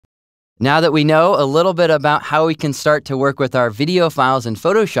Now that we know a little bit about how we can start to work with our video files in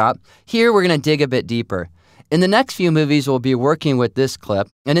Photoshop, here we're going to dig a bit deeper. In the next few movies, we'll be working with this clip,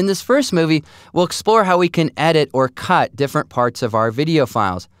 and in this first movie, we'll explore how we can edit or cut different parts of our video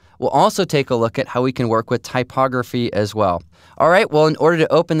files. We'll also take a look at how we can work with typography as well. All right, well, in order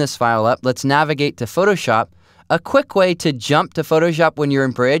to open this file up, let's navigate to Photoshop. A quick way to jump to Photoshop when you're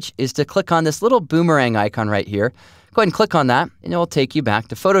in Bridge is to click on this little boomerang icon right here. Go ahead and click on that, and it will take you back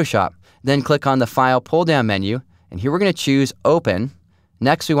to Photoshop. Then click on the File pull-down menu, and here we're going to choose Open.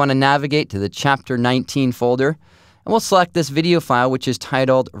 Next, we want to navigate to the Chapter 19 folder, and we'll select this video file, which is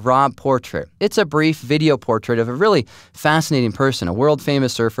titled Rob Portrait. It's a brief video portrait of a really fascinating person, a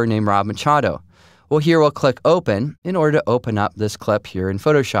world-famous surfer named Rob Machado. Well, here we'll click Open in order to open up this clip here in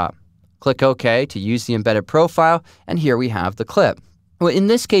Photoshop. Click OK to use the embedded profile, and here we have the clip. Well, in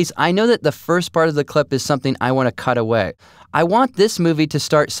this case, I know that the first part of the clip is something I want to cut away. I want this movie to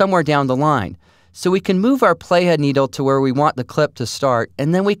start somewhere down the line. So we can move our playhead needle to where we want the clip to start,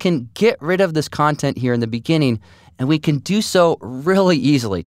 and then we can get rid of this content here in the beginning, and we can do so really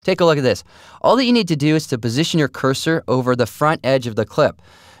easily. Take a look at this. All that you need to do is to position your cursor over the front edge of the clip.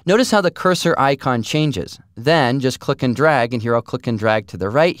 Notice how the cursor icon changes. Then just click and drag, and here I'll click and drag to the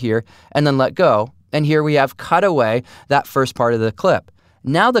right here, and then let go. And here we have cut away that first part of the clip.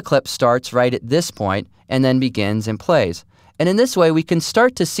 Now the clip starts right at this point and then begins and plays. And in this way, we can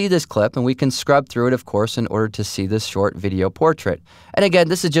start to see this clip, and we can scrub through it, of course, in order to see this short video portrait. And again,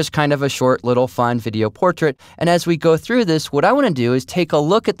 this is just kind of a short little fun video portrait. And as we go through this, what I want to do is take a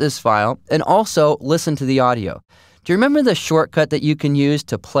look at this file and also listen to the audio. Do you remember the shortcut that you can use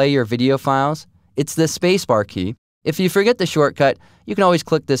to play your video files? It's the spacebar key. If you forget the shortcut, you can always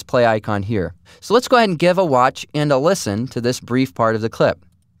click this play icon here. So let's go ahead and give a watch and a listen to this brief part of the clip.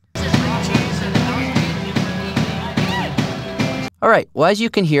 All right, well, as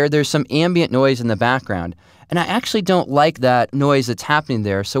you can hear, there's some ambient noise in the background, and I actually don't like that noise that's happening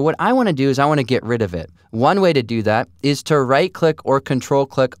there, so what I want to do is I want to get rid of it. One way to do that is to right-click or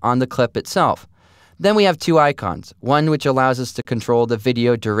control-click on the clip itself. Then we have two icons, one which allows us to control the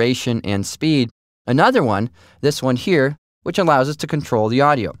video duration and speed, another one, this one here, which allows us to control the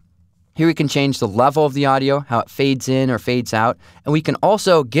audio. Here we can change the level of the audio, how it fades in or fades out, and we can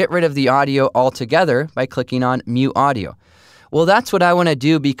also get rid of the audio altogether by clicking on Mute Audio. Well, that's what I want to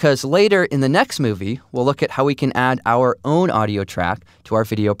do because later in the next movie, we'll look at how we can add our own audio track to our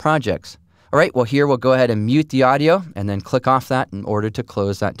video projects. All right, well, here we'll go ahead and mute the audio and then click off that in order to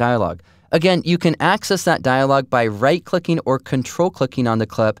close that dialog. Again, you can access that dialog by right-clicking or control-clicking on the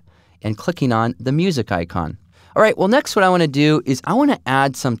clip and clicking on the music icon. All right, well, next what I want to do is I want to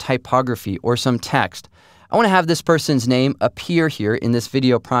add some typography or some text. I want to have this person's name appear here in this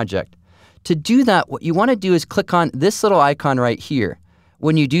video project. To do that, what you want to do is click on this little icon right here.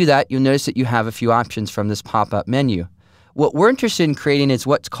 When you do that, you'll notice that you have a few options from this pop-up menu. What we're interested in creating is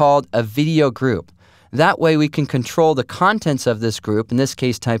what's called a video group. That way we can control the contents of this group, in this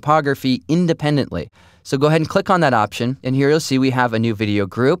case typography, independently. So go ahead and click on that option, and here you'll see we have a new video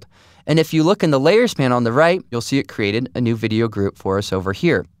group. And if you look in the Layers panel on the right, you'll see it created a new video group for us over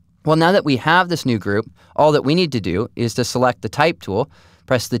here. Well, now that we have this new group, all that we need to do is to select the Type tool,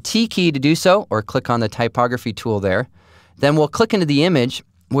 press the T key to do so, or click on the typography tool there. Then we'll click into the image.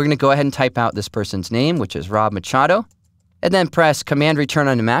 We're going to go ahead and type out this person's name, which is Rob Machado, and then press Command Return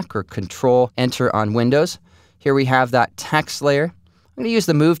on the Mac or Control Enter on Windows. Here we have that text layer. I'm going to use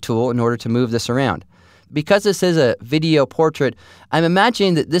the Move tool in order to move this around. Because this is a video portrait, I'm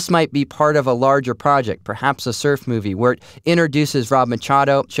imagining that this might be part of a larger project, perhaps a surf movie, where it introduces Rob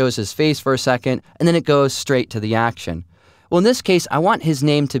Machado, shows his face for a second, and then it goes straight to the action. Well, in this case, I want his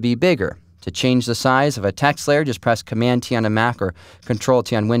name to be bigger. To change the size of a text layer, just press Command-T on a Mac or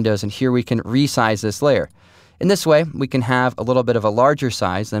Control-T on Windows, and here we can resize this layer. In this way, we can have a little bit of a larger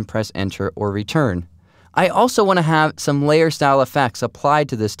size, then press Enter or Return. I also want to have some layer-style effects applied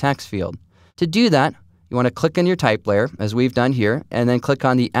to this text field. To do that, you want to click on your type layer, as we've done here, and then click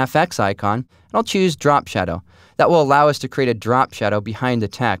on the FX icon, and I'll choose Drop Shadow. That will allow us to create a drop shadow behind the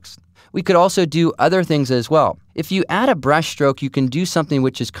text. We could also do other things as well. If you add a brush stroke, you can do something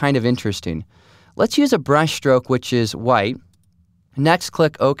which is kind of interesting. Let's use a brush stroke which is white. Next,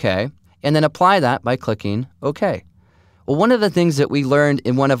 click OK, and then apply that by clicking OK. Well, one of the things that we learned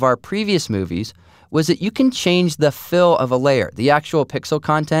in one of our previous movies was that you can change the fill of a layer, the actual pixel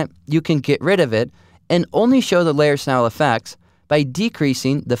content. You can get rid of it and only show the layer style effects by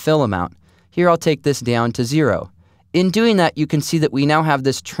decreasing the fill amount. Here I'll take this down to 0. In doing that, you can see that we now have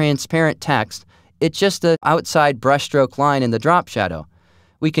this transparent text. It's just the outside brushstroke line in the drop shadow.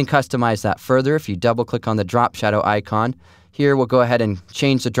 We can customize that further if you double-click on the drop shadow icon. Here we'll go ahead and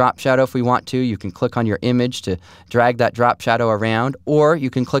change the drop shadow if we want to. You can click on your image to drag that drop shadow around, or you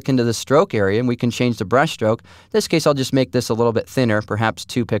can click into the stroke area and we can change the brush stroke. In this case, I'll just make this a little bit thinner, perhaps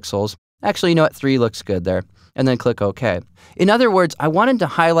 2 pixels. Actually, you know what? 3 looks good there. And then click OK. In other words, I wanted to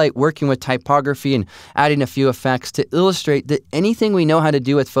highlight working with typography and adding a few effects to illustrate that anything we know how to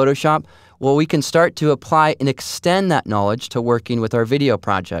do with Photoshop, well, we can start to apply and extend that knowledge to working with our video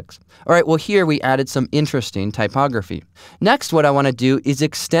projects. All right, well, here we added some interesting typography. Next, what I want to do is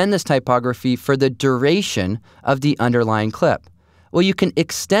extend this typography for the duration of the underlying clip. Well, you can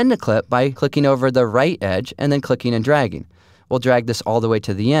extend the clip by clicking over the right edge and then clicking and dragging. We'll drag this all the way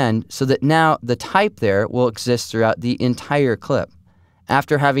to the end so that now the type there will exist throughout the entire clip.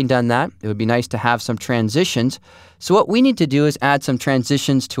 After having done that, it would be nice to have some transitions. So what we need to do is add some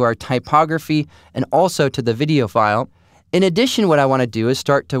transitions to our typography and also to the video file. In addition, what I want to do is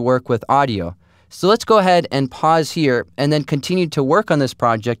start to work with audio. So let's go ahead and pause here and then continue to work on this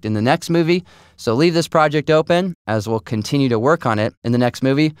project in the next movie. So leave this project open as we'll continue to work on it in the next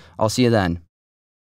movie. I'll see you then.